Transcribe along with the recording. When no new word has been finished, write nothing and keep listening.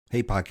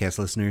Hey, podcast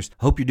listeners.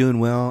 Hope you're doing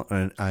well,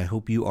 and I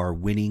hope you are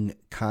winning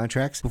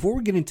contracts. Before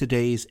we get into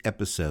today's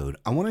episode,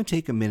 I want to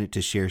take a minute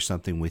to share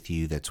something with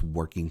you that's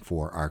working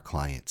for our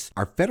clients.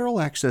 Our Federal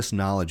Access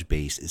knowledge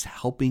base is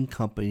helping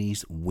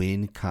companies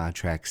win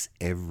contracts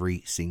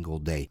every single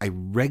day. I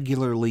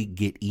regularly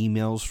get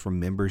emails from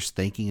members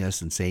thanking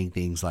us and saying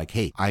things like,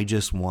 hey, I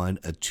just won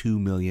a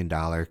 $2 million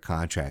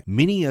contract.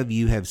 Many of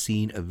you have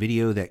seen a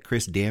video that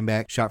Chris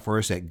Danback shot for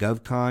us at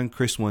GovCon.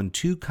 Chris won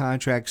 2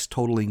 contracts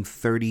totaling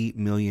 $30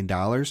 million.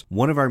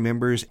 One of our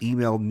members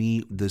emailed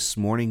me this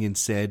morning and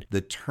said the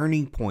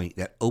turning point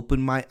that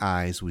opened my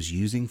eyes was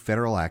using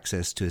Federal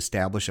Access to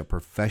establish a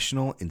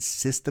professional and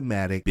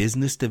systematic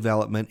business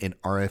development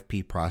and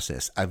RFP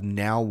process. I've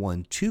now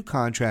won 2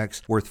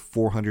 contracts worth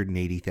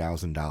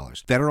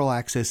 $480,000. Federal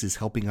Access is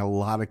helping a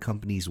lot of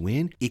companies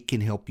win. It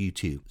can help you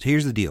too. So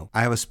here's the deal.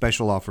 I have a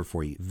special offer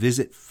for you.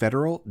 Visit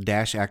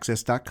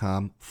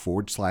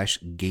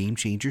federal-access.com/game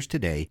changers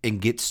today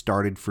and get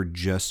started for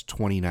just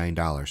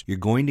 $29. You're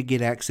going to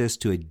get access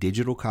to a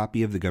digital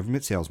copy of the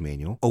government sales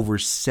manual, over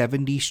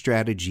 70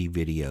 strategy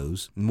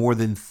videos, more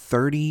than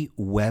 30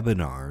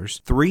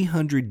 webinars,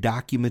 300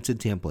 documents and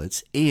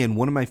templates, and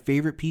one of my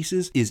favorite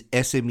pieces is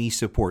SME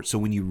support. So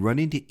when you run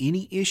into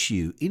any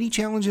issue, any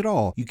challenge at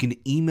all, you can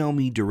email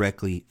me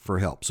directly for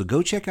help. So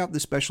go check out the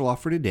special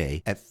offer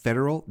today at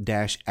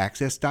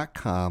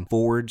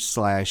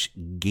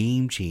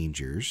federal-access.com/game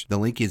changers. The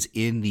link is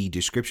in the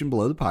description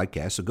below the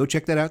podcast. So go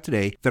check that out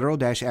today,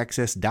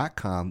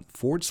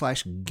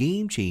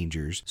 federal-access.com/game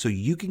changers, so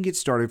you can get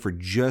started for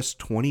just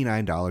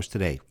 $29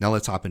 today. Now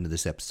let's hop into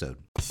this episode.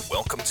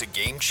 Welcome to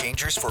Game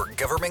Changers for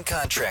Government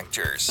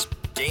Contractors.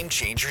 Game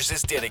Changers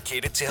is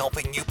dedicated to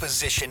helping you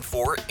position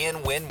for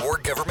and win more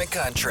government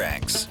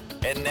contracts.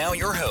 And now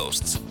your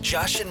hosts,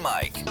 Josh and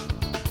Mike.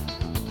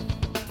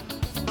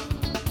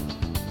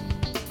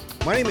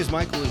 My name is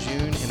Michael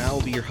Lejeune, and I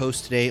will be your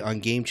host today on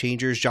Game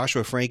Changers.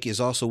 Joshua Frank is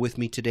also with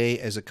me today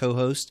as a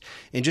co-host.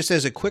 And just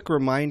as a quick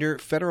reminder,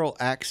 Federal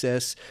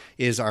Access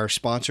is our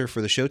sponsor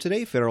for the show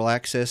today. Federal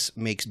Access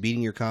makes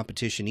beating your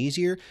competition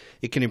easier.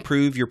 It can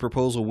improve your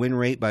proposal win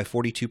rate by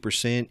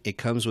 42%. It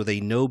comes with a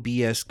no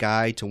BS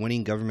guide to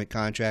winning government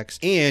contracts,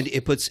 and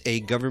it puts a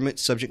government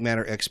subject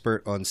matter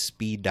expert on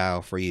speed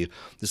dial for you.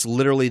 This is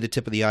literally the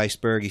tip of the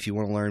iceberg. If you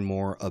want to learn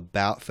more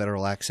about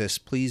Federal Access,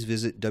 please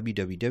visit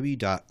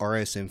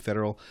www.rsmfederal.com/FA.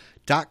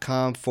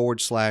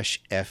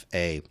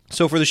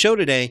 So for the show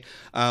today,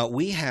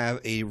 we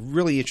have a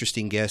really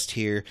interesting guest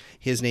here.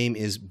 His name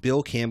is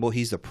Bill Campbell.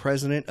 He's the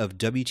president of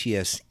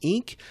WTS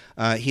Inc.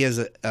 He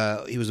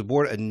was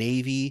aboard a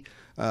Navy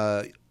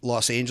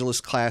Los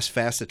Angeles class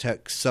fast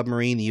attack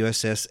submarine, the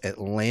USS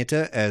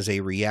Atlanta, as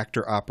a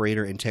reactor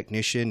operator and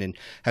technician, and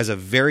has a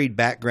varied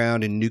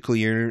background in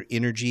nuclear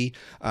energy.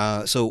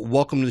 So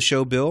welcome to the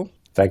show, Bill.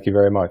 Thank you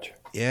very much.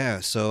 Yeah,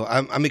 so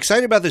I'm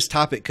excited about this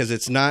topic because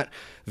it's not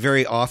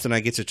very often I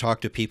get to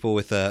talk to people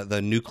with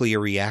the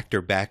nuclear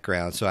reactor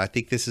background. So I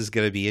think this is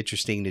going to be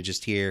interesting to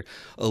just hear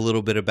a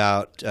little bit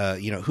about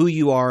who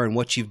you are and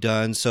what you've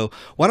done. So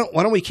why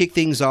don't we kick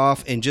things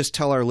off and just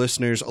tell our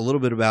listeners a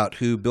little bit about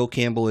who Bill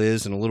Campbell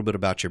is and a little bit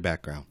about your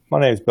background. My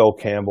name is Bill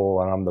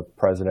Campbell, and I'm the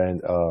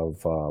president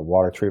of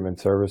Water Treatment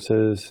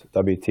Services,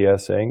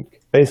 WTS Inc.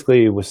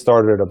 Basically, it was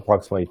started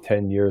approximately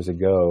 10 years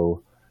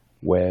ago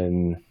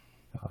when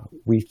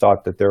we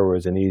thought that there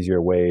was an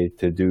easier way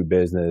to do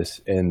business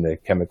in the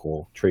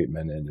chemical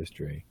treatment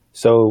industry.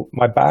 So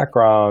my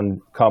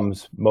background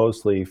comes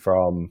mostly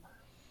from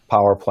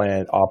power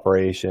plant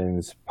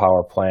operations,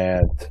 power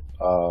plant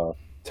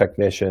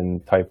technician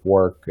type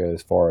work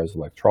as far as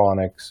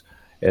electronics,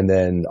 and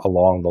then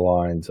along the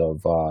lines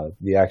of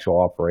the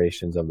actual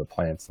operations of the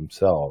plants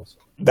themselves.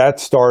 That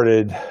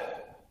started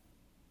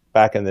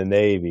back in the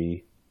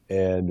Navy,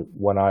 and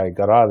when I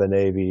got out of the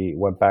Navy,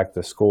 went back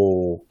to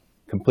school,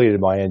 completed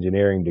my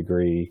engineering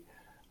degree,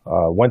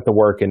 went to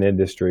work in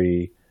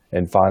industry,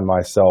 and find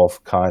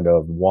myself kind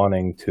of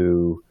wanting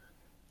to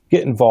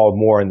get involved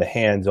more in the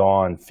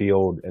hands-on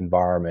field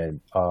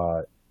environment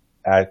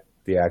at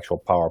the actual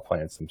power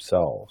plants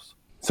themselves.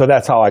 So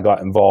that's how I got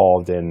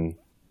involved in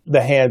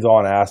the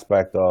hands-on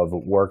aspect of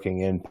working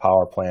in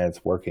power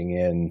plants, working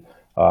in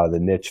the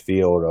niche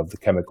field of the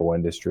chemical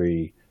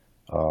industry,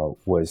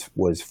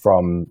 was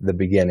from the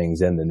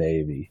beginnings in the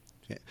Navy.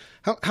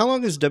 How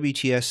long has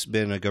WTS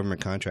been a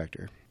government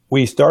contractor?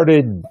 We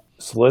started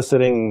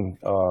soliciting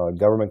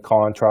government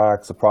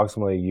contracts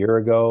approximately a year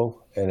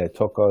ago, and it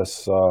took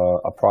us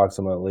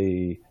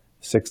approximately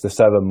 6 to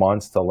 7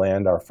 months to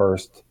land our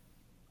first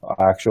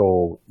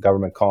actual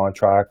government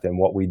contract and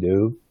what we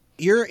do.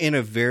 You're in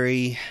a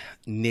very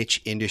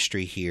niche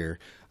industry here,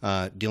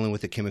 dealing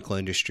with the chemical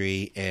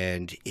industry,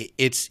 and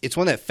it's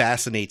one that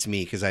fascinates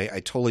me because I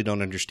totally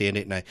don't understand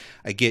it, and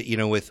I get,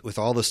 with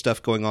all the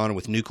stuff going on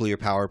with nuclear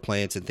power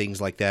plants and things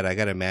like that, I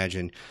got to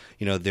imagine,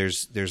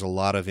 there's a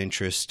lot of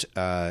interest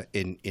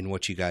in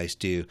what you guys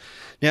do.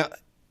 Now,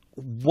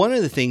 one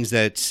of the things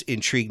that's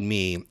intrigued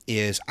me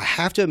is I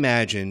have to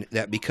imagine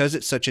that because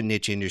it's such a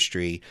niche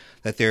industry,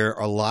 that there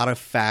are a lot of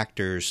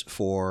factors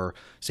for,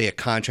 say, a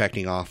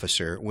contracting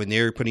officer when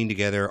they're putting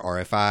together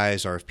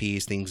RFIs,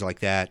 RFPs, things like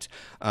that.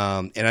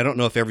 And I don't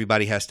know if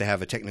everybody has to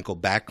have a technical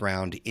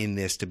background in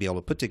this to be able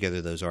to put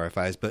together those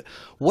RFIs, but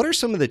what are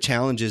some of the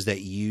challenges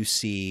that you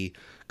see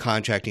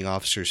contracting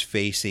officers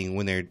facing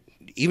when they're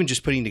even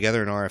just putting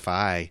together an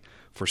RFI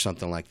for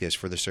something like this,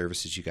 for the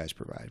services you guys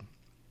provide?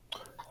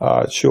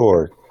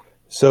 Sure.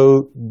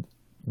 So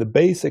the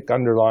basic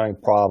underlying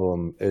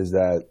problem is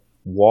that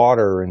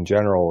water in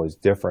general is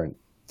different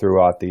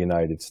throughout the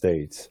United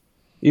States,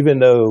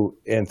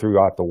 and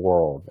throughout the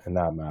world in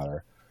that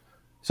matter.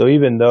 So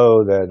even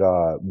though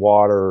that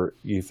water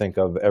you think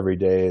of every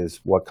day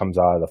as what comes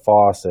out of the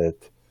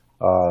faucet,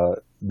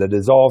 the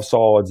dissolved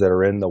solids that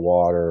are in the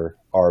water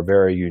are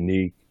very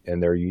unique,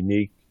 and they're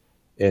unique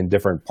in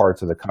different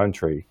parts of the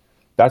country.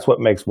 That's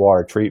what makes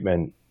water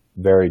treatment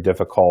very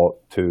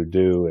difficult to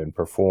do and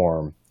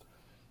perform.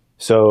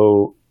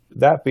 So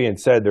that being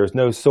said, there's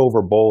no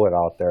silver bullet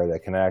out there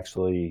that can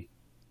actually,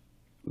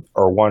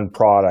 or one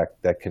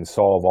product that can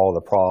solve all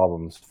the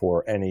problems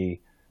for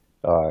any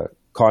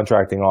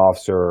contracting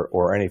officer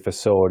or any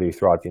facility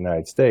throughout the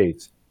United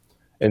States.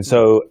 And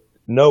so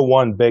no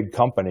one big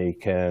company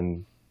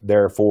can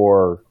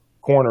therefore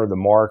corner the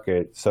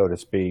market, so to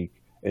speak,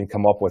 and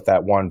come up with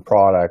that one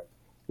product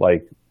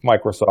like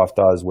Microsoft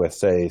does with,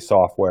 say,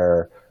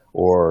 software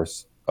or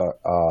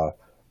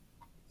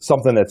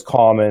something that's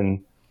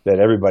common that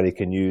everybody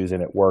can use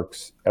and it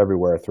works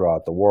everywhere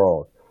throughout the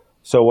world.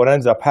 So what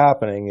ends up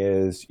happening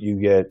is you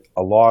get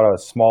a lot of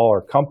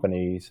smaller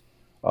companies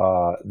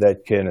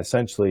that can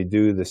essentially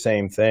do the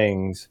same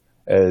things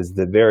as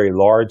the very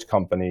large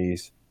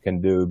companies can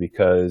do,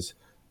 because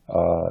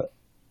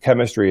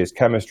chemistry is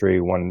chemistry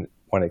when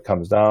it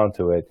comes down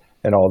to it.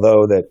 And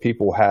although that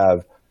people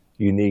have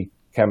unique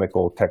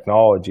chemical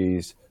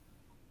technologies,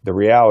 the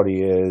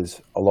reality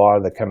is a lot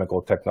of the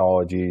chemical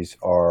technologies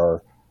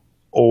are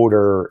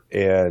older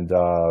and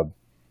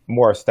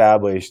more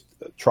established,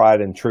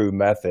 tried and true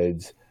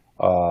methods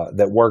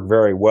that work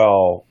very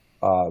well,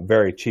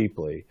 very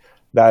cheaply.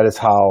 That is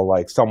how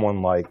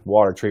someone like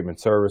Water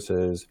Treatment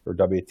Services or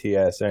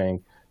WTS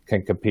Inc.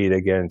 can compete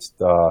against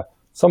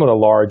some of the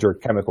larger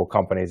chemical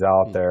companies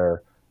out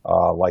there,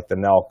 like the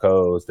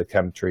Nalcos, the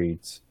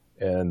Chemtreats,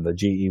 and the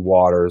GE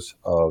Waters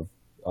of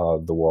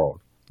the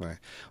world. Right.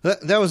 Well,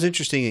 that was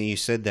interesting that you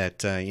said that,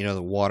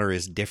 the water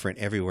is different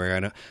everywhere.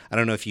 I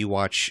don't know if you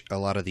watch a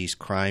lot of these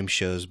crime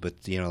shows, but,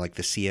 like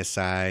the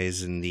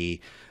CSIs and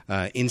the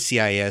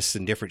NCIS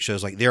and different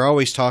shows, they're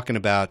always talking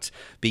about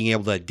being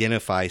able to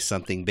identify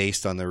something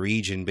based on the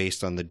region,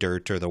 based on the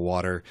dirt or the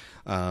water.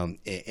 And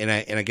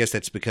I guess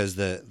that's because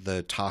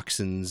the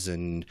toxins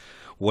and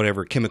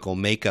whatever chemical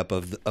makeup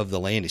of the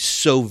land is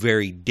so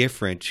very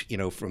different,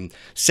 from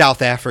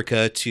South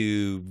Africa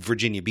to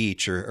Virginia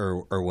Beach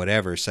or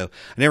whatever. So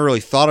I never really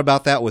thought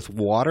about that with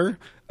water.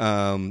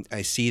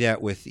 I see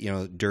that with,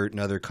 dirt and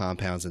other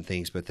compounds and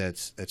things, but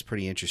that's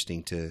pretty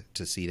interesting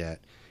to see that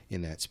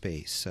in that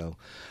space.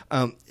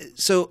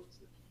 So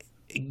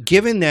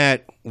given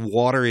that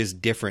water is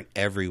different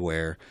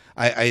everywhere,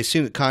 I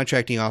assume that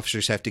contracting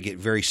officers have to get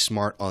very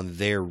smart on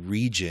their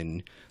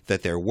region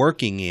that they're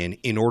working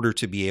in order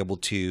to be able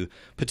to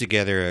put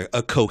together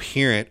a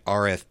coherent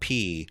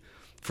RFP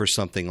for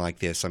something like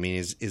this. I mean,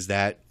 is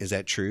that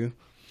true?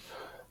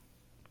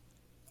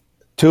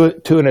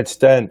 To an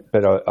extent,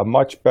 but a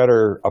much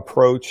better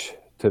approach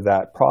to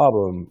that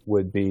problem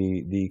would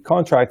be the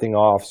contracting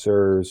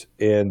officers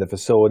and the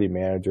facility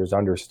managers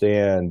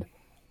understand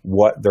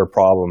what their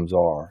problems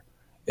are.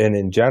 And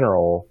in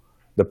general,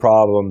 the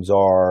problems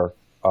are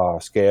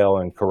scale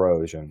and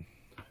corrosion.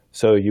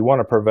 So you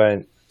want to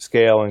prevent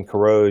scale and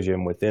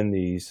corrosion within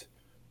these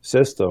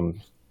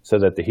systems so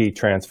that the heat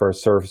transfer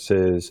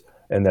surfaces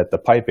and that the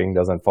piping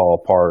doesn't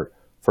fall apart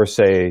for,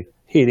 say,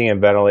 heating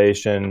and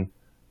ventilation,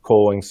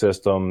 cooling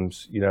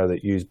systems, that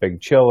use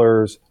big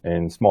chillers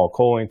and small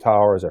cooling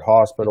towers at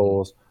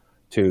hospitals,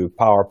 to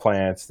power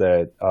plants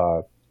that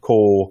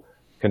cool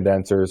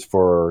condensers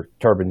for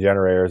turbine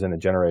generators and the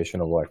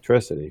generation of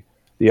electricity.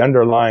 The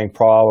underlying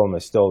problem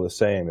is still the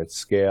same. It's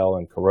scale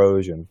and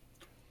corrosion.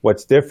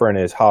 What's different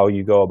is how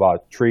you go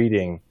about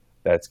treating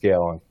that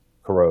scale and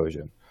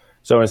corrosion.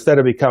 So instead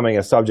of becoming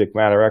a subject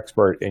matter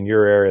expert in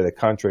your area of the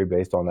country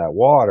based on that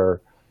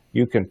water,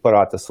 you can put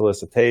out the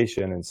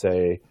solicitation and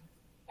say,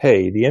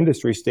 hey, the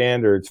industry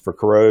standards for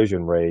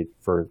corrosion rate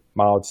for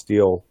mild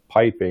steel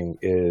piping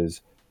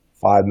is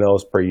 5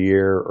 mils per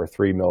year or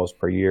 3 mils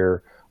per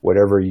year,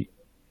 whatever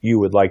you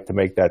would like to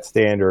make that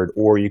standard,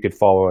 or you could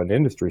follow an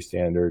industry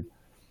standard.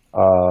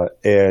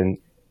 And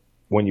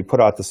when you put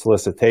out the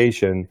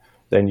solicitation,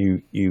 then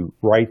you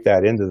write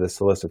that into the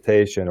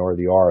solicitation or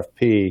the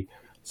RFP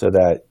so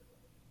that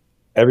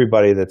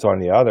everybody that's on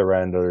the other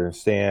end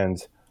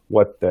understands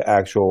what the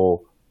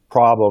actual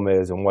problem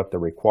is and what the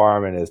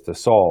requirement is to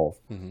solve.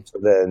 Mm-hmm. So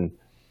then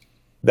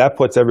that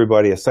puts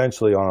everybody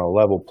essentially on a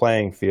level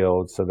playing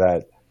field so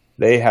that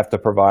they have to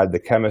provide the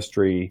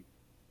chemistry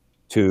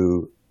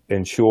to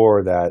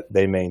ensure that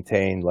they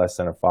maintain less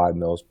than a 5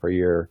 mils per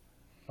year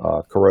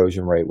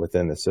corrosion rate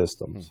within the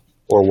systems,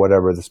 or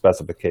whatever the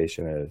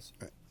specification is.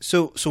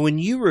 So when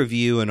you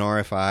review an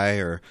RFI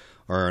or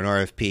an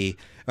RFP,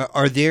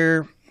 are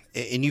there,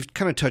 and you've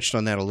kind of touched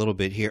on that a little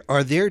bit here,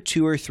 are there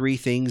 2 or 3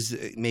 things,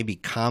 maybe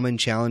common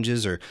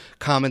challenges or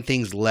common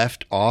things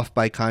left off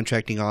by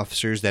contracting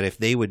officers that if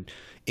they would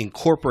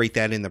incorporate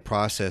that in the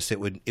process, it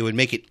would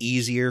make it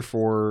easier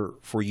for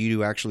you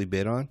to actually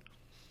bid on?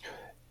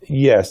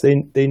 Yes,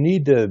 they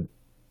need to.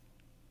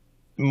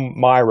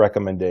 My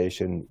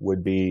recommendation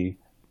would be,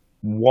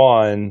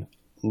 one,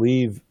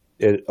 leave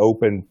it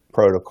open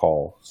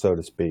protocol, so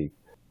to speak.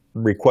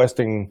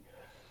 Requesting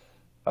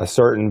a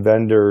certain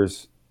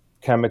vendor's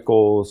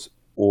chemicals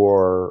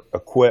or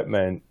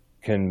equipment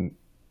can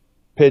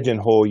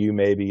pigeonhole you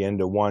maybe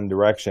into one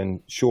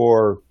direction.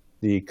 Sure,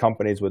 the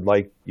companies would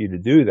like you to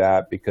do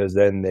that because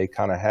then they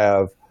kind of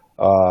have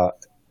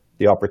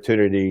the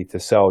opportunity to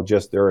sell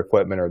just their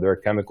equipment or their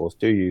chemicals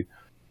to you.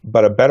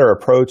 But a better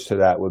approach to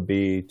that would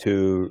be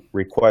to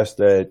request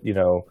that,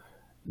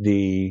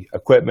 the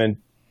equipment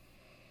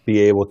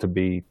be able to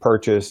be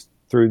purchased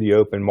through the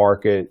open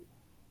market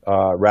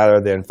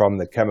rather than from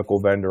the chemical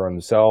vendor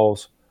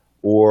themselves,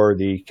 or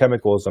the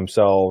chemicals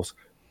themselves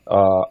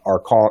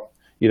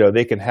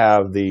they can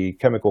have the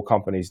chemical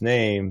company's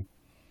name,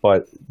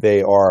 but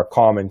they are a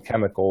common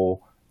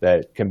chemical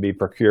that can be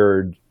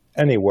procured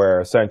anywhere,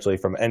 essentially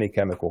from any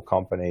chemical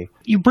company.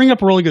 You bring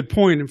up a really good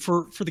point. And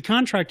for the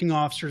contracting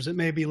officers that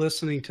may be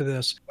listening to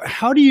this,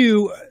 how do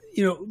you,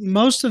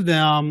 most of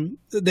them,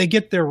 they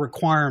get their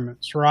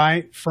requirements,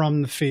 right,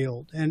 from the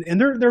field. And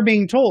they're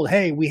being told,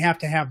 hey, we have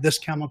to have this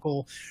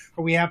chemical,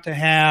 or we have to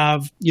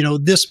have,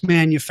 this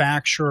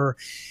manufacturer.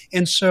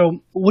 And so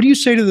what do you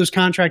say to those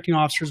contracting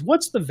officers?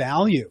 What's the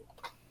value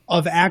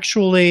of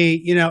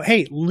actually,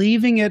 hey,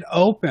 leaving it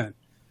open?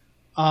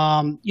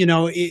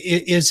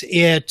 Is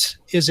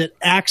it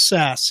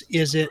access?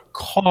 Is it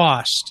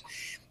cost?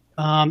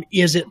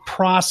 Is it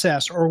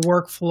process or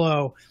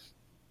workflow?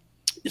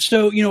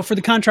 So, for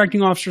the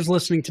contracting officers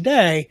listening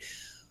today,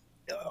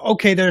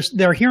 okay,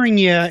 they're hearing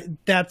you.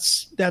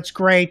 That's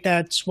great.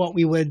 That's what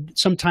we would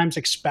sometimes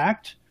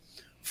expect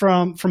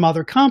from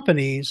other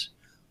companies.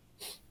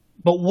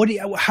 But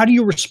how do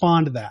you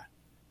respond to that?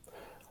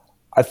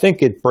 I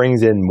think it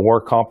brings in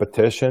more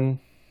competition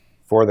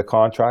for the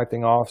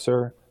contracting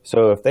officer.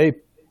 So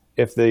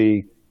if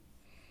the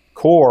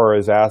Corps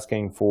is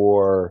asking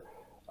for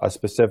a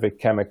specific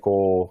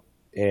chemical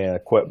and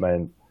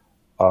equipment,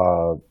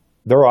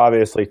 they're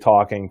obviously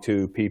talking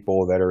to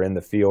people that are in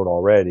the field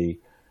already.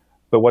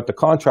 But what the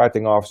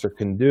contracting officer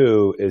can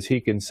do is he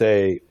can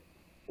say,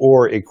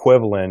 or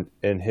equivalent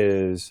in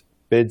his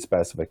bid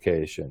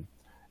specification.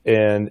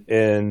 And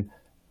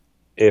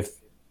if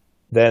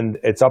then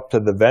it's up to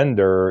the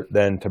vendor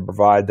then to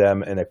provide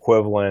them an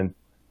equivalent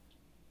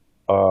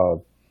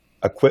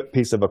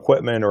piece of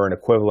equipment or an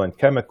equivalent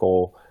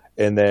chemical,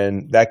 and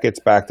then that gets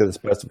back to the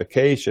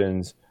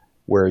specifications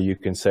where you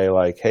can say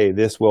like, hey,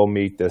 this will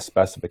meet the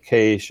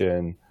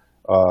specification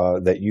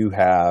that you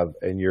have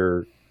and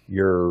your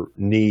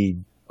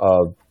need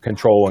of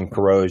controlling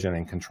corrosion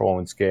and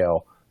controlling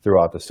scale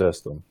throughout the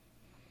system.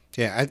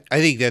 Yeah, I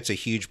think that's a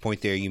huge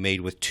point there you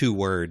made with 2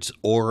 words,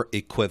 or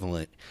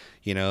equivalent.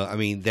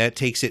 That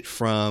takes it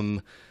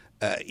from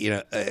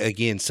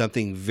again,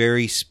 something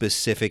very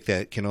specific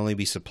that can only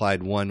be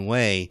supplied one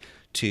way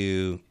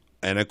to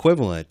an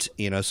equivalent,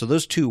 so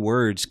those 2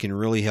 words can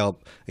really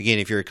help. Again,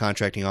 if you're a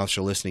contracting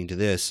officer listening to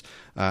this,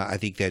 I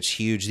think that's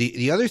huge.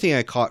 The other thing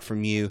I caught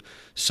from you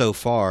so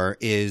far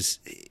is,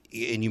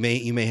 and you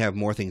may have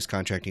more things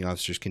contracting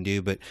officers can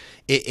do, but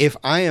if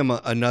I am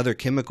another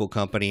chemical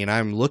company and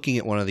I'm looking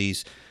at one of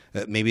these,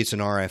 maybe it's an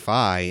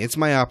RFI, it's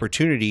my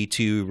opportunity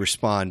to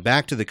respond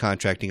back to the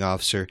contracting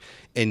officer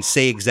and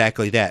say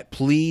exactly that.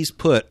 Please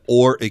put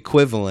or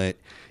equivalent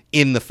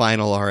in the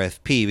final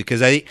RFP, because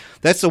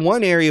that's the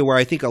one area where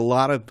I think a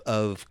lot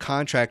of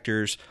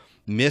contractors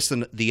miss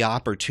the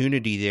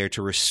opportunity there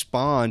to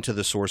respond to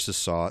the sources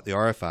sought, the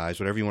RFIs,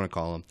 whatever you want to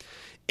call them,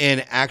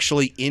 and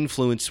actually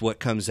influence what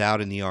comes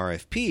out in the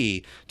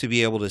RFP to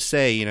be able to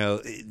say,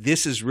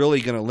 this is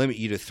really going to limit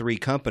you to 3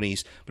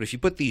 companies. But if you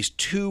put these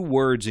 2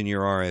 words in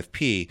your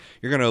RFP,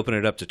 you're going to open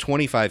it up to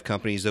 25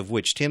 companies, of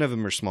which 10 of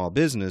them are small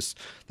business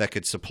that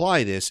could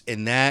supply this.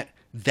 And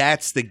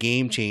that's the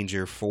game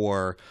changer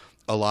for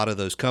a lot of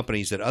those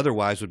companies that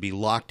otherwise would be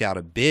locked out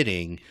of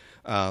bidding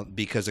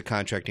because a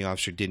contracting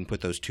officer didn't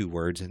put those 2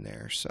 words in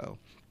there. So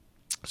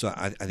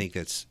I think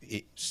that's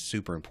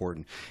super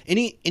important.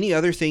 Any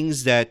other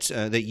things that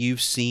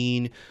you've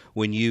seen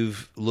when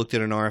you've looked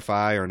at an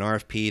RFI or an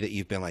RFP that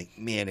you've been like,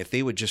 man, if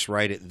they would just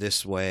write it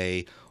this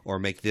way or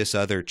make this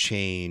other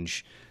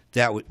change,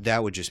 that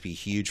would just be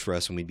huge for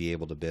us and we'd be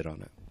able to bid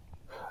on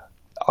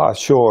it?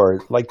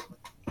 Sure. Like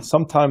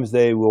sometimes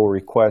they will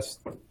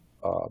request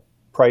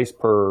price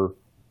per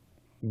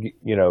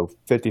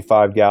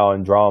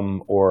 55-gallon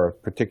drum or a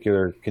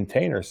particular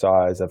container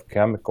size of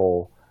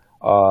chemical.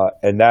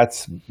 And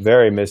that's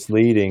very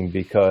misleading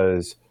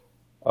because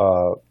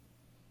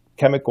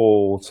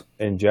chemicals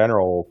in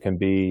general can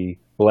be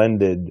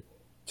blended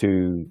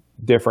to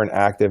different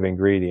active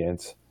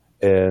ingredients.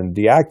 And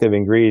the active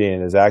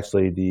ingredient is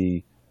actually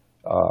the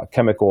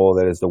chemical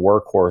that is the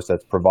workhorse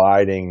that's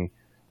providing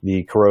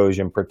the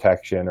corrosion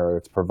protection, or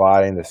it's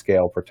providing the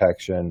scale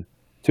protection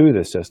to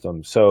the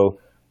system. So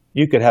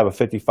you could have a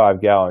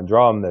 55-gallon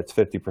drum that's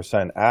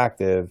 50%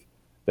 active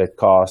that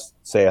costs,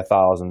 say,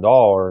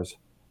 $1,000,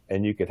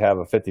 and you could have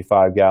a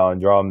 55-gallon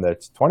drum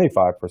that's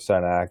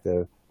 25%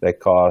 active that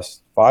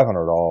costs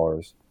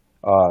 $500.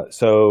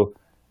 So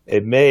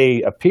it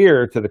may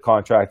appear to the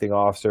contracting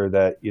officer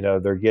that, you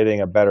know, they're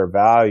getting a better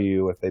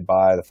value if they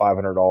buy the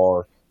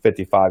 $500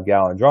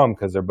 55-gallon drum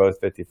because they're both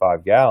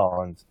 55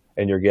 gallons,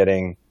 and you're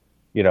getting,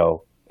 you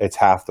know, it's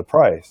half the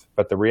price.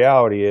 But the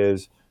reality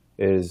is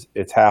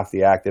it's half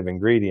the active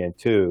ingredient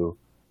too.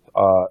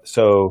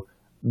 So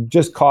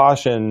just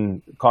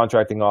caution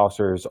contracting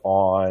officers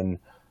on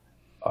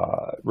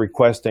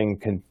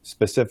requesting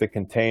specific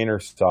container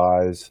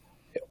size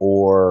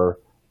or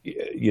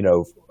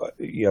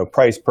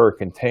price per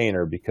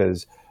container,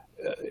 because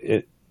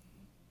it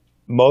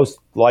most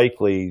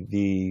likely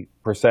the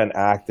percent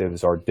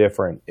actives are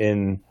different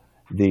in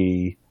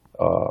the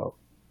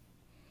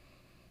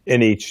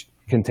in each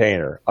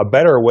container. A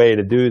better way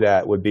to do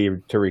that would be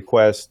to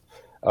request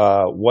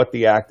what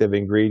the active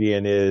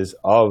ingredient is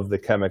of the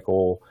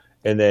chemical,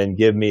 and then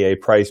give me a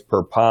price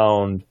per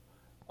pound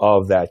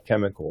of that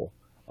chemical.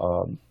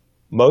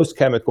 Most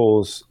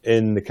chemicals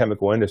in the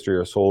chemical industry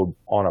are sold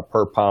on a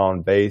per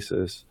pound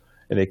basis,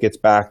 and it gets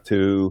back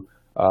to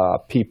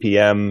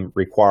ppm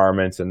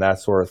requirements and that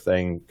sort of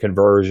thing,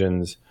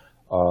 conversions.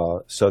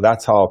 So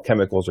that's how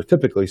chemicals are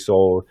typically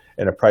sold,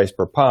 in a price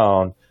per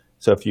pound.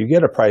 So if you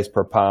get a price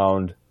per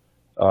pound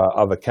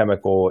of a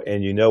chemical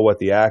and you know what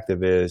the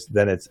active is,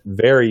 then it's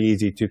very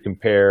easy to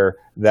compare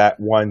that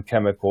one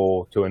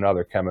chemical to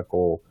another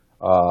chemical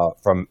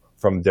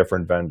from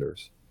different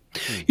vendors.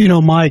 You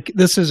know, Mike,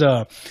 this is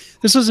an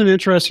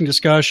interesting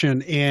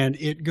discussion, and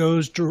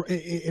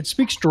it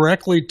speaks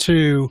directly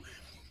to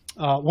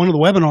one of the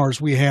webinars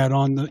we had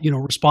on the,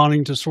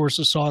 responding to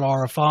sources sought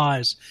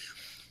RFIs.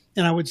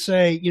 And I would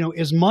say,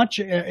 as much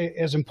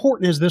as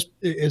important as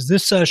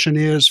this session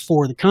is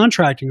for the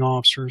contracting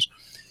officers,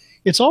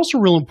 it's also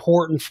real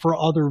important for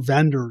other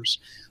vendors.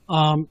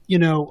 A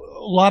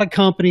lot of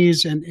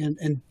companies,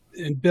 and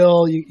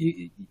Bill,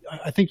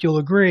 I think you'll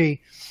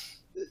agree,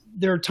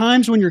 there are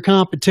times when your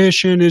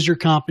competition is your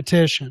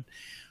competition,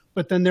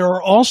 but then there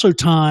are also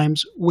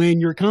times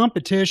when your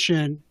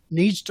competition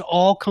needs to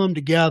all come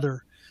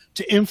together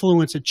to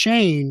influence a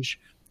change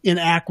in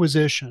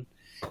acquisition.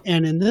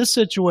 And in this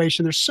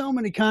situation, there's so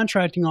many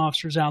contracting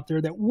officers out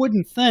there that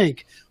wouldn't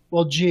think,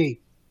 well, gee,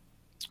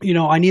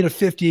 I need a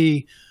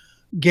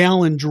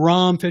 50-gallon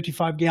drum,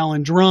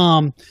 55-gallon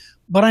drum,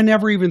 but I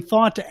never even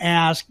thought to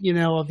ask,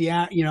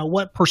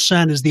 what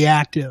percent is the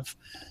active?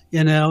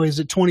 Is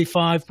it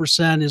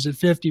 25%? Is it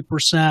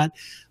 50%?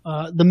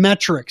 The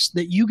metrics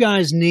that you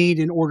guys need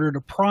in order to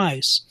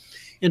price.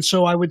 And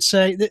so I would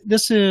say that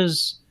this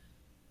is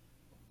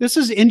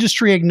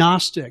industry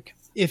agnostic.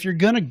 If you're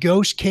going to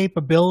ghost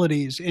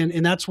capabilities,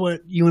 and that's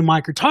what you and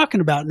Mike are talking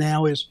about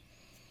now, is,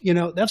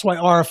 that's why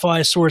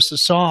RFI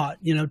sources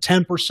sought,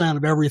 10%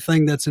 of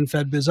everything that's in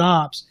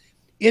FedBizOps.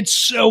 It's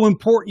so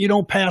important you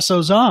don't pass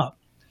those up,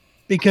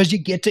 because you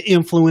get to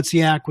influence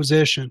the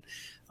acquisition.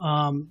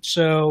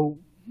 So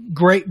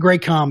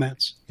great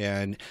comments. Yeah,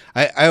 and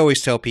I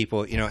always tell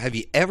people, have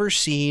you ever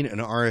seen an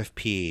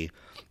RFP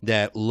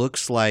that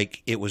looks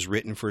like it was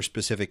written for a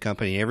specific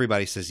company? And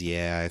everybody says,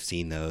 yeah, I've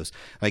seen those.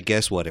 Like,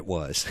 guess what it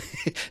was?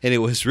 And it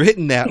was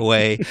written that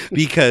way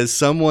because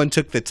someone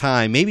took the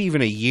time, maybe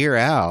even a year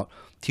out,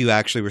 to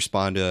actually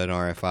respond to an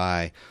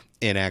RFI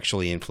and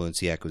actually influence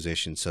the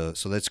acquisition. So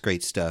that's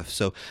great stuff.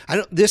 So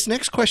this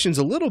next question is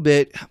a little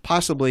bit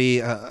possibly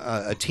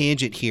a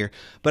tangent here,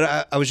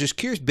 but I was just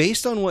curious,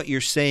 based on what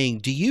you're saying,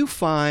 do you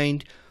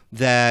find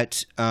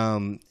that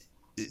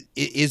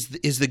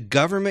is the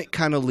government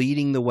kind of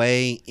leading the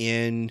way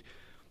in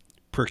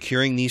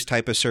procuring these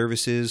type of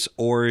services,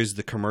 or is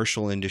the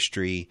commercial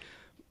industry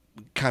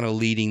kind of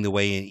leading the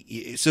way?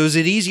 So is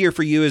it easier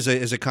for you as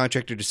a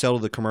contractor to sell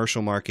to the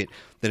commercial market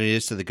than it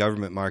is to the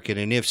government market?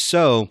 And if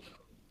so,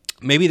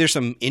 maybe there's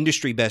some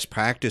industry best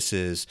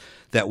practices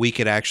that we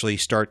could actually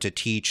start to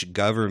teach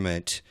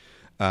government,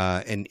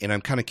 and I'm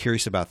kind of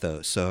curious about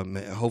those. So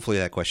hopefully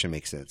that question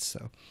makes sense.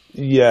 So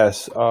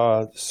yes,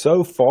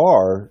 so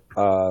far,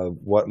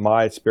 what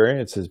my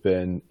experience has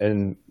been,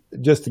 and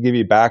just to give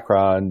you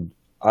background,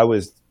 I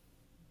was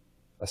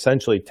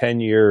essentially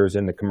 10 years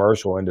in the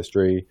commercial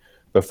industry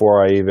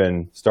before I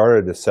even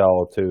started to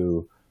sell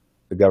to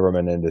the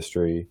government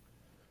industry.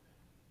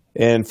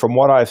 And from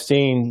what I've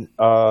seen,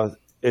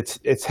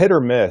 it's hit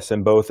or miss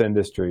in both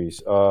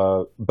industries.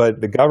 But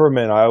the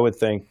government, I would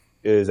think,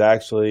 is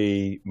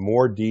actually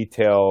more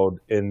detailed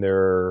in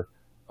their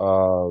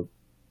RFPs,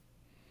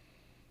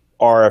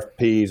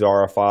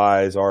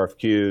 RFIs,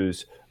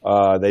 RFQs.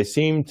 They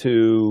seem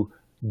to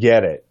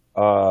get it.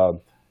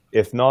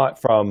 If not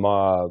from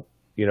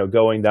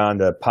going down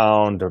to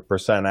pound or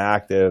percent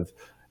active,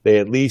 they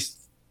at least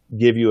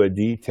give you a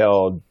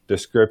detailed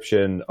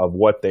description of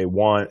what they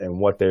want and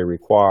what they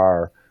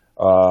require,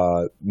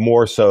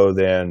 more so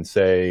than,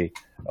 say,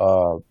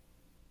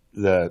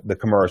 the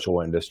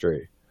commercial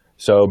industry.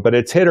 So, but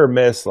it's hit or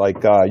miss.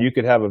 Like you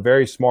could have a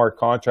very smart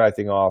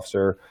contracting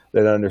officer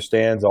that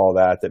understands all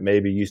that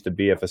maybe used to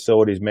be a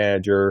facilities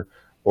manager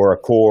or a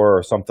core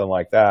or something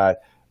like that.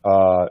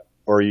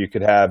 Or you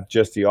could have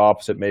just the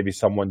opposite, maybe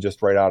someone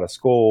just right out of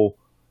school.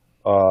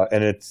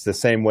 And it's the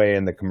same way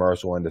in the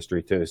commercial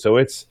industry too. So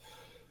it's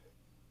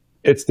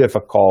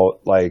difficult.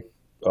 Like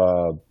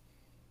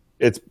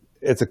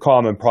it's a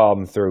common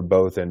problem through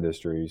both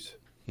industries.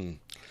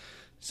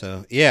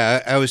 So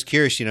yeah, I was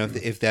curious,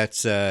 if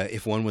that's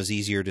if one was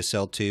easier to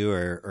sell to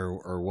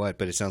or what,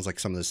 but it sounds like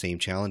some of the same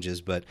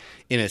challenges. But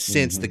in a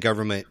sense, the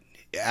government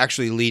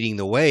actually leading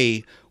the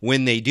way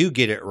when they do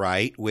get it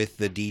right with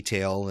the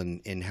detail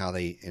and how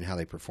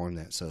they perform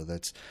that. So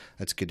that's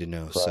good to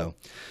know. Right.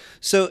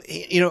 So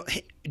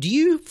do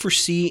you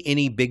foresee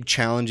any big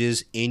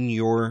challenges in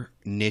your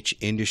niche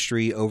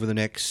industry over the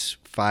next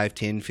 5,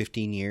 10,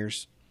 15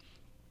 years?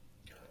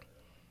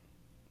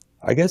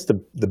 I guess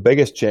the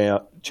biggest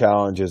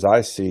challenges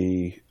I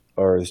see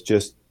is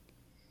just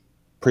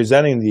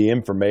presenting the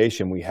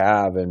information we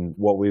have and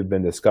what we've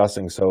been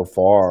discussing so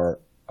far.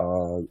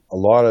 A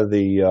lot of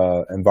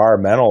the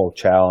environmental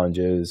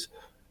challenges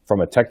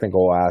from a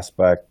technical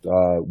aspect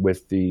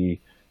with the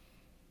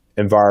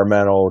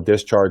environmental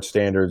discharge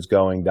standards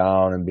going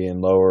down and being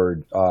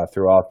lowered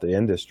throughout the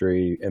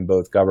industry in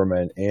both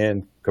government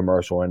and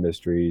commercial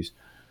industries.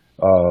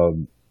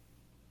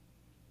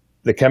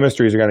 The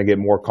chemistries are going to get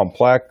more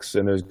complex,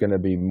 and there's going to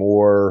be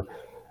more.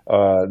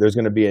 There's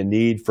going to be a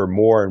need for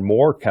more and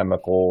more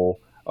chemical.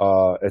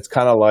 It's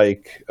kind of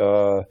like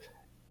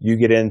you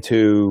get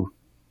into.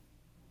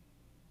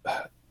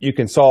 You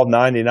can solve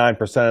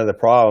 99% of the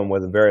problem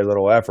with a very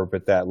little effort,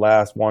 but that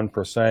last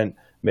 1%,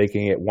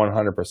 making it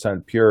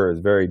 100% pure,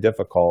 is very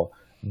difficult,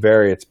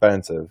 very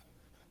expensive.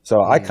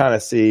 So I kind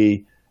of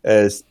see,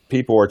 as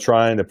people are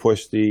trying to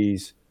push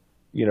these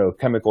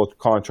chemical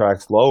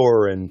contracts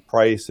lower in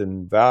price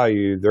and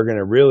value, they're going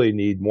to really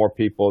need more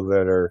people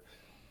that are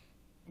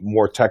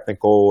more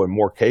technical and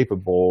more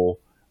capable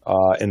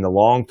in the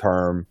long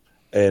term.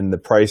 And the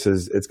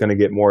prices, it's going to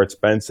get more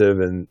expensive,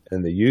 and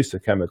the use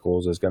of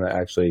chemicals is going to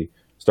actually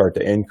start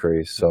to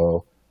increase.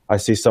 So I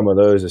see some of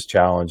those as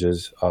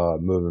challenges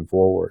moving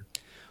forward.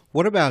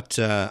 What about,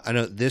 I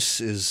know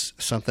this is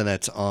something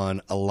that's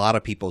on a lot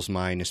of people's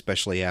mind,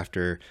 especially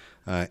after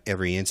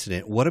every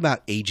incident. What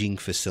about aging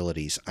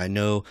facilities? I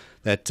know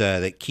that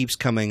that keeps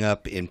coming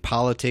up in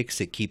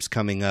politics. It keeps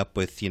coming up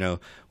with,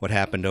 what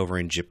happened over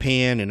in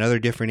Japan and other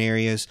different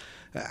areas.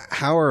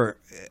 How are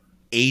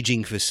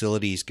aging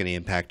facilities going to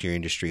impact your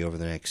industry over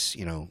the next,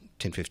 10,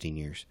 15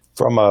 years?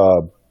 From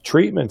a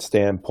treatment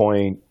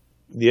standpoint,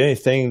 the only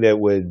thing that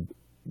would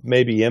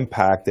maybe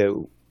impact it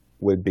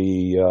would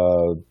be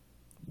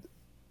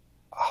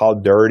how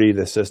dirty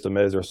the system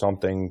is, or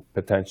something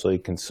potentially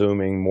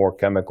consuming more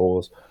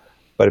chemicals.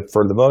 But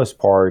for the most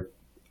part,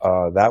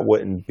 that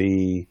wouldn't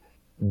be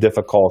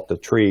difficult to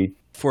treat.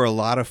 For a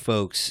lot of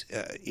folks,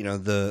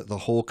 the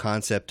whole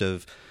concept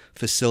of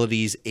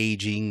facilities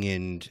aging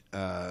and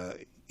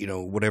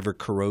whatever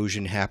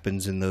corrosion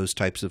happens in those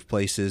types of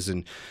places,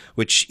 and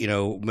which,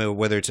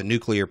 whether it's a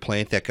nuclear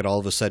plant that could all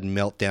of a sudden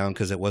melt down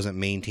because it wasn't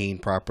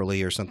maintained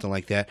properly or something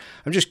like that.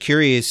 I'm just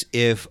curious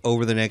if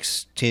over the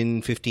next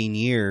 10, 15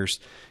 years,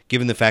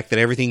 given the fact that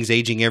everything's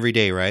aging every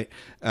day, right?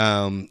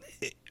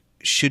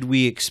 Should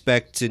we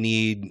expect to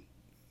need,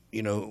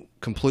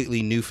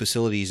 completely new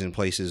facilities in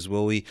places?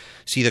 Will we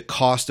see the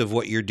cost of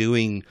what you're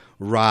doing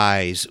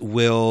rise?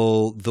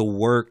 Will the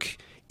work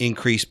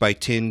increase by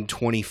 10,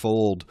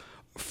 20-fold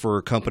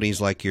for companies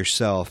like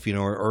yourself,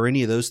 or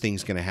any of those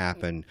things going to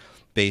happen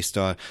based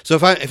on? So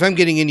if I'm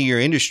getting into your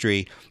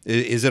industry,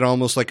 is it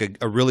almost like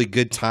a really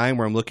good time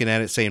where I'm looking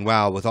at it saying,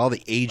 wow, with all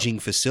the aging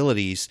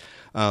facilities,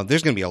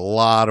 there's going to be a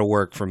lot of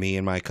work for me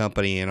and my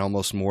company, and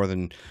almost more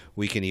than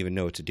we can even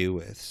know what to do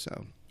with.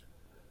 So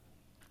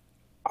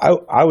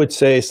I would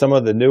say some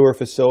of the newer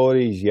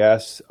facilities,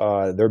 yes,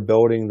 they're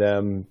building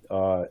them.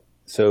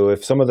 So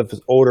if some of the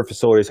older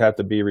facilities have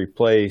to be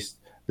replaced,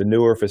 the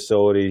newer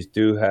facilities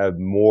do have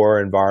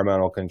more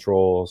environmental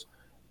controls,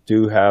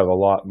 do have a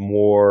lot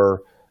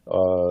more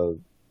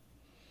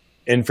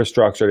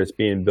infrastructure that's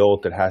being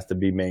built that has to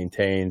be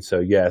maintained. So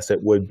yes, it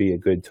would be a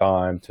good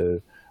time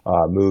to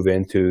move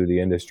into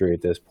the industry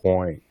at this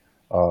point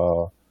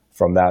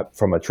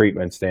from a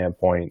treatment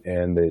standpoint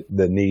and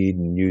the need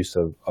and use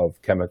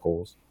of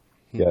chemicals.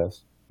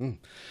 Yes.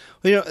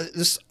 Well,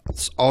 this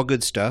is all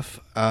good stuff.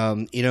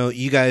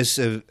 You guys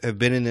have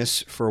been in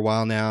this for a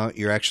while now.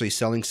 You're actually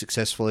selling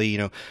successfully.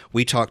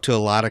 We talked to a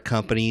lot of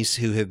companies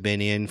who have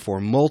been in for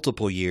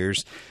multiple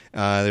years.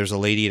 There's a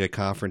lady at a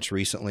conference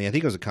recently. I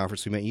think it was a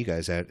conference we met you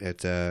guys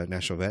at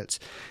National Vets,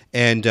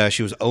 and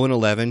she was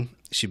 0-11.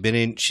 She'd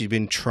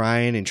been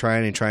trying,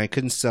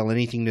 couldn't sell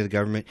anything to the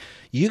government.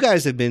 You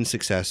guys have been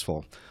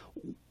successful.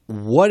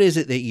 what is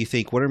it that you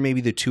think, what are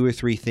maybe the 2 or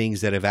 3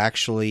 things that have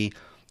actually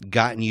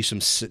gotten you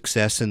some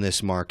success in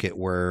this market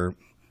where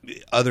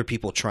other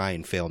people try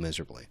and fail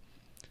miserably?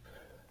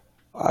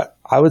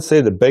 I would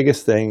say the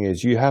biggest thing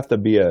is you have to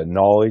be a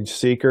knowledge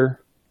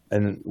seeker.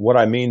 And what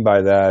I mean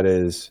by that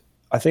is,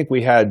 I think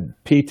we had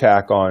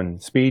PTAC on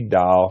speed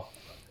dial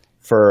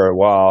for a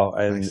while,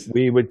 and nice.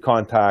 We would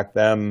contact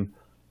them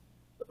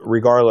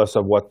regardless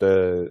of what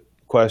the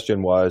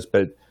question was.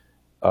 But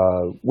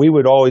we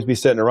would always be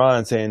sitting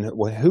around saying,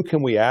 well, who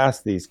can we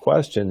ask these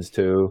questions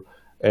to?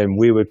 And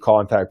we would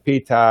contact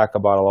PTAC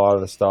about a lot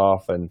of the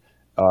stuff and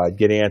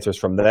get answers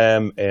from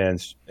them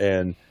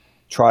and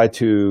try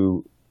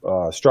to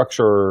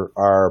structure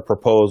our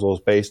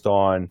proposals based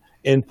on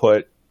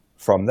input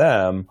from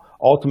them.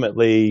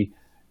 Ultimately,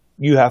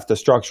 you have to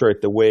structure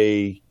it the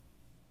way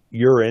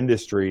your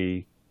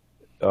industry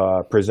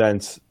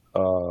presents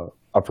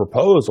a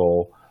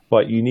proposal,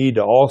 but you need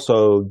to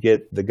also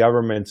get the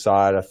government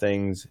side of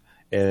things.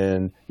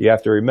 And you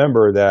have to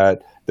remember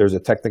that there's a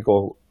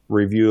technical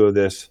review of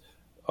this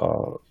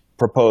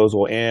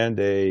proposal and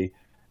a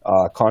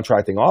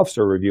contracting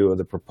officer review of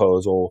the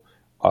proposal,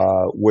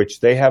 which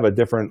they have a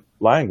different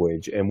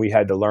language, and we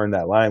had to learn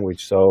that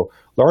language. So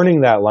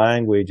learning that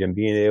language and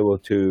being able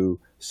to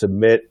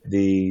submit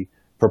the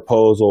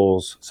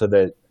proposals so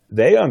that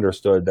they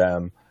understood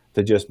them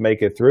to just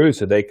make it through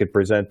so they could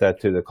present that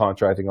to the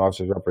contracting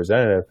officer's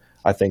representative,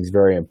 I think is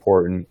very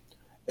important.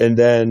 And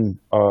then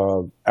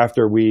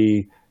after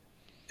we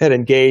had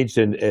engaged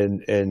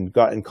and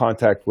got in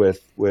contact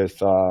with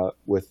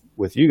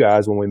you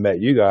guys, when we met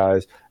you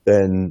guys,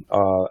 then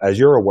as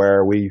you're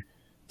aware, we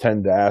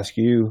tend to ask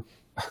you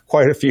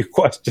quite a few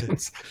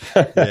questions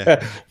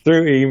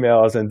through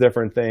emails and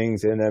different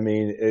things. And I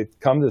mean, it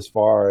comes as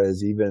far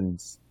as even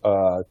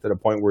to the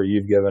point where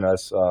you've given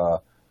us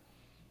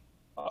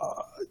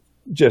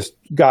just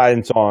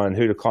guidance on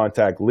who to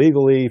contact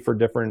legally for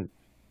different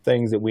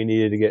things that we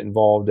needed to get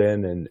involved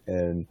in,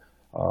 and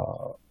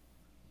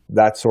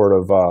that sort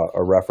of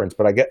a reference.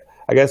 But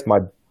I guess my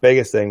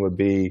biggest thing would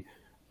be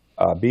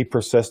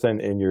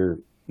persistent in your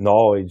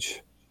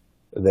knowledge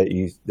that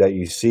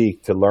you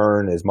seek to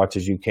learn as much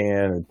as you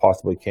can and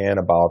possibly can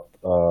about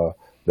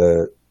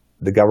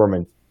the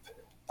government,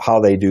 how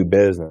they do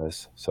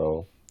business.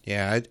 So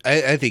yeah,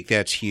 I think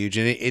that's huge,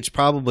 and it's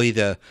probably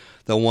the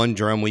one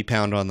drum we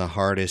pound on the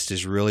hardest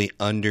is really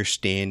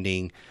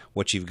understanding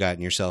what you've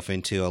gotten yourself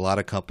into. A lot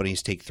of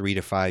companies take 3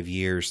 to 5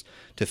 years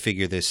to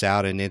figure this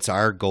out, and it's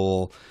our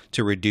goal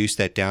to reduce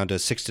that down to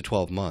 6 to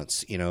 12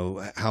 months. You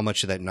know, how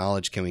much of that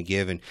knowledge can we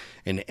give,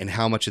 and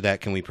how much of that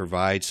can we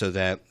provide so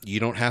that you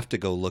don't have to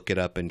go look it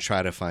up and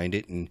try to find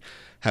it and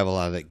have a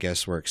lot of that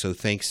guesswork. So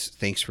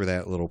thanks for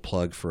that little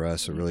plug for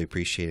us. I really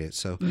appreciate it.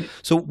 So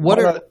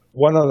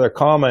one other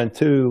comment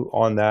too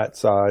on that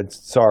side.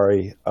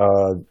 Sorry.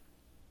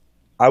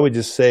 I would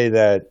just say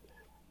that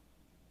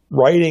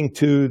writing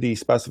to the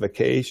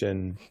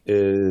specification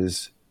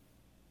is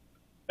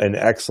an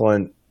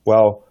excellent,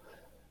 well,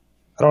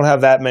 I don't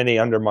have that many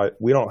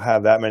we don't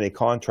have that many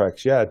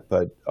contracts yet,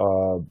 but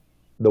the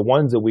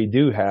ones that we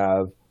do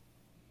have,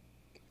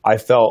 I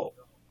felt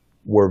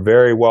were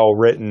very well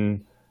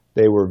written.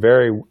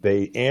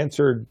 They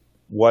answered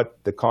what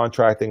the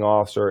contracting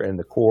officer and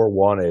the Corps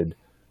wanted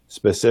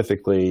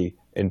specifically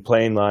in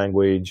plain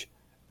language,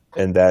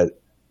 and that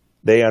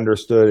they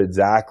understood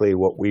exactly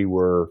what we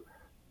were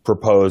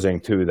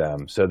proposing to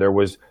them. So there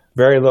was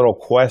very little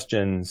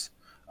questions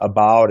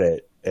about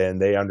it,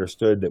 and they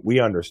understood that we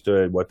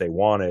understood what they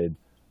wanted.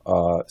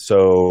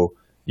 So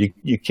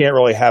you can't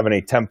really have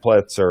any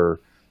templates or,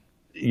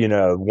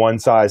 one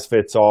size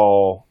fits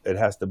all. It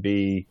has to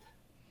be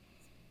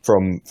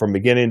from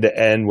beginning to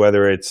end,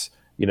 whether it's,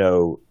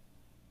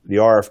 the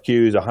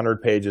RFQ is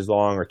 100 pages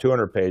long or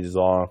 200 pages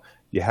long.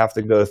 You have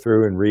to go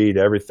through and read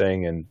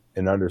everything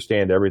and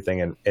understand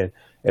everything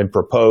and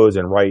propose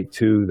and write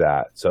to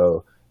that.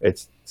 So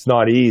it's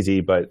not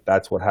easy, but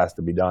that's what has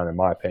to be done, in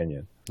my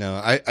opinion.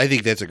 No, I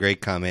think that's a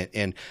great comment.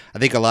 And I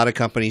think a lot of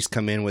companies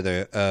come in with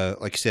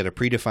like I said, a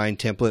predefined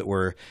template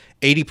where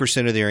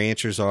 80% of their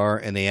answers are,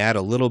 and they add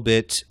a little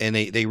bit, and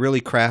they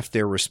really craft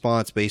their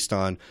response based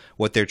on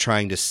what they're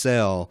trying to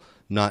sell,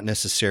 not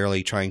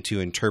necessarily trying to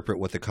interpret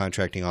what the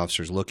contracting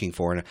officer is looking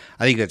for. And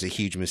I think that's a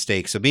huge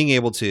mistake. So being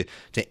able to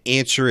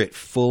answer it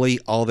fully,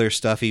 all their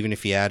stuff, even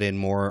if you add in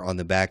more on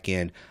the back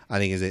end, I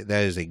think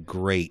that is a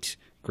great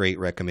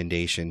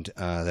recommendation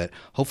that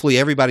hopefully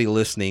everybody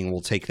listening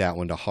will take that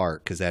one to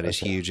heart, because that is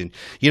huge. And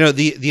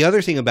the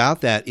other thing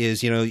about that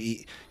is,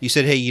 you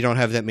said, hey, you don't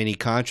have that many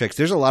contracts.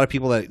 There's a lot of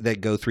people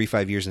that go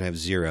 3-5 years and have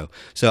zero.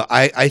 So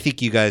I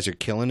think you guys are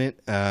killing it.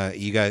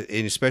 You guys,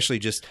 and especially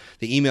just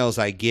the emails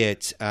I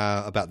get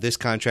about this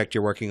contract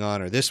you're working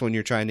on or this one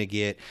you're trying to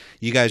get,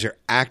 you guys are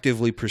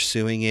actively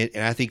pursuing it,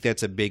 and I think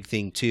that's a big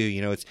thing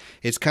too.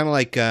 It's kind of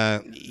like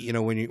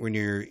when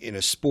you're in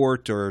a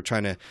sport or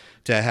trying to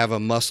have a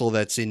muscle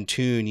that's in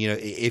tune,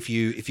 if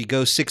you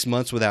go 6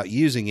 months without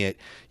using it,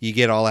 you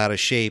get all out of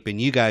shape,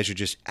 and you guys are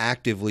just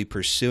actively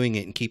pursuing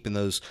it and keeping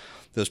those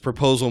those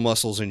proposal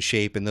muscles in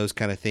shape and those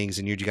kind of things,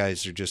 and you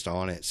guys are just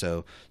on it.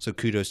 So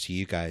kudos to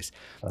you guys.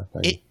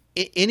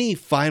 Any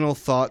final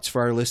thoughts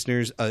for our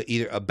listeners,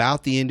 either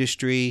about the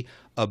industry,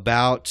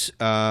 about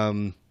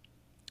the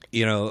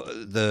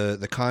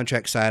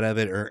contract side of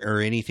it, or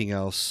anything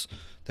else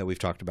that we've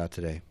talked about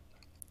today?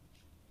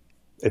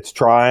 It's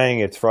trying,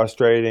 it's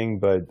frustrating,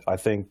 but I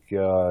think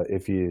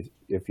if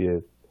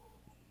you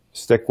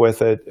stick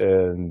with it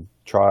and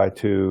try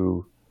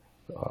to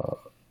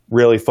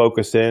really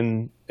focus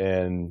in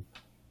and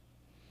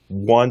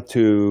want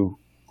to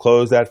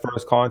close that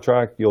first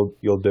contract,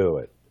 you'll do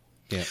it.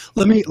 Yeah.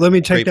 Let me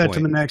take that to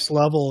the next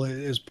level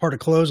as part of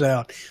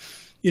closeout.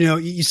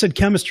 You said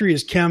chemistry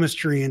is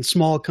chemistry, and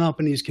small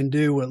companies can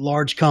do what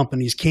large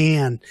companies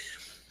can.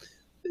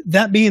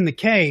 That being the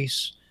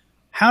case,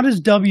 how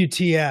does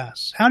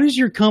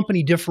your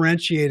company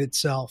differentiate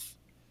itself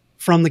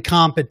from the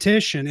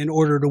competition in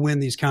order to win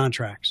these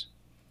contracts?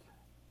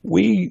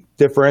 We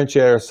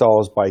differentiate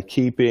ourselves by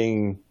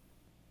keeping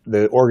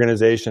the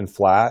organization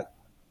flat.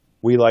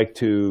 We like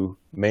to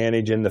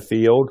manage in the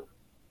field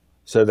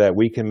so that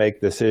we can make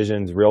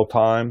decisions real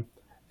time.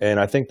 And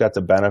I think that's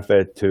a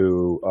benefit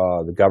to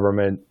the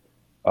government,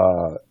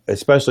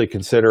 especially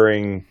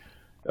considering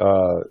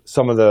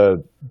some of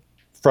the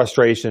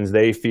frustrations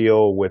they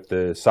feel with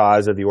the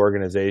size of the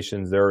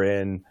organizations they're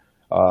in,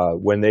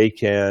 when they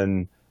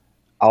can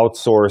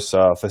outsource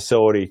a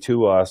facility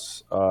to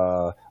us,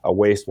 a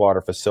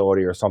wastewater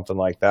facility or something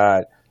like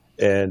that,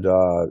 and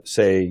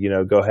say,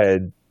 go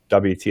ahead,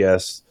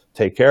 WTS,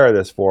 take care of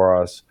this for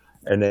us.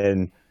 And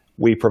then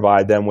we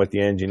provide them with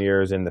the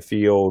engineers in the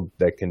field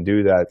that can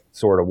do that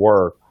sort of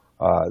work.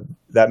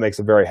 That makes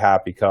a very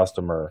happy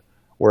customer.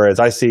 Whereas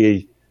I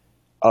see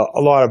a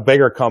lot of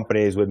bigger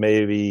companies with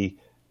maybe,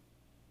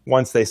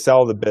 once they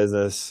sell the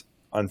business,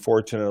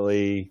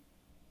 unfortunately,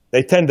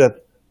 they tend to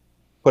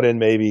put in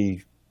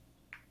maybe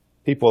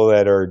people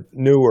that are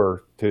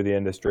newer to the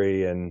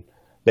industry, and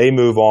they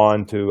move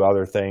on to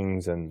other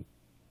things and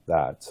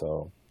that.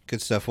 So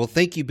good stuff. Well,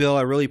 thank you, Bill.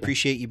 I really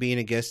appreciate you being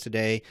a guest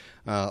today.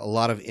 A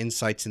lot of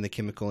insights in the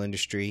chemical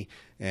industry,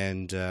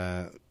 and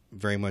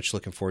very much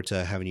looking forward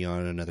to having you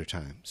on another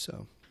time.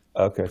 So.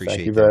 Okay,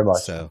 thank you very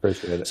much.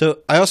 Appreciate it. So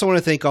I also want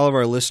to thank all of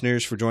our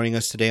listeners for joining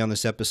us today on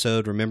this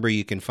episode. Remember,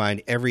 you can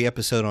find every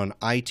episode on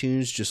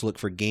iTunes. Just look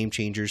for Game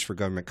Changers for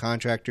Government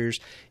Contractors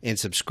and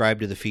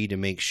subscribe to the feed to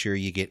make sure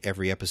you get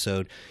every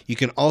episode. You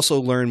can also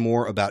learn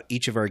more about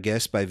each of our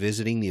guests by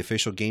visiting the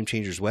official Game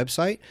Changers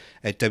website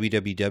at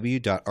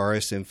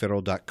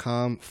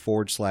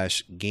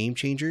www.rsmfederal.com/Game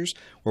Changers,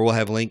 where we'll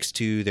have links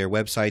to their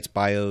websites,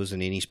 bios,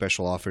 and any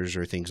special offers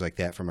or things like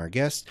that from our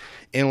guests.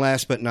 And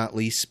last but not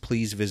least,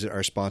 please visit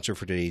our sponsor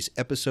for today's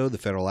episode, the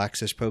Federal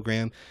Access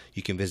Program.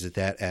 You can visit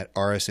that at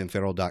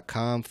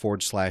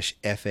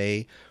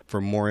rsmfederal.com/FA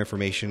for more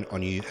information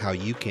on how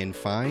you can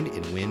find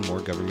and win more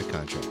government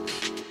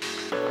contracts.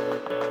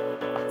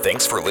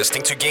 Thanks for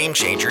listening to Game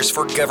Changers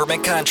for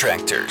Government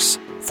Contractors.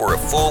 For a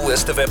full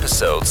list of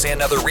episodes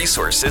and other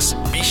resources,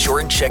 be sure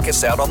and check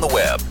us out on the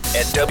web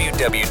at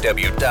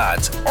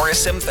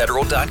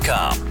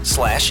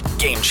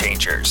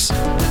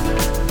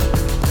www.rsmfederal.com/gamechangers.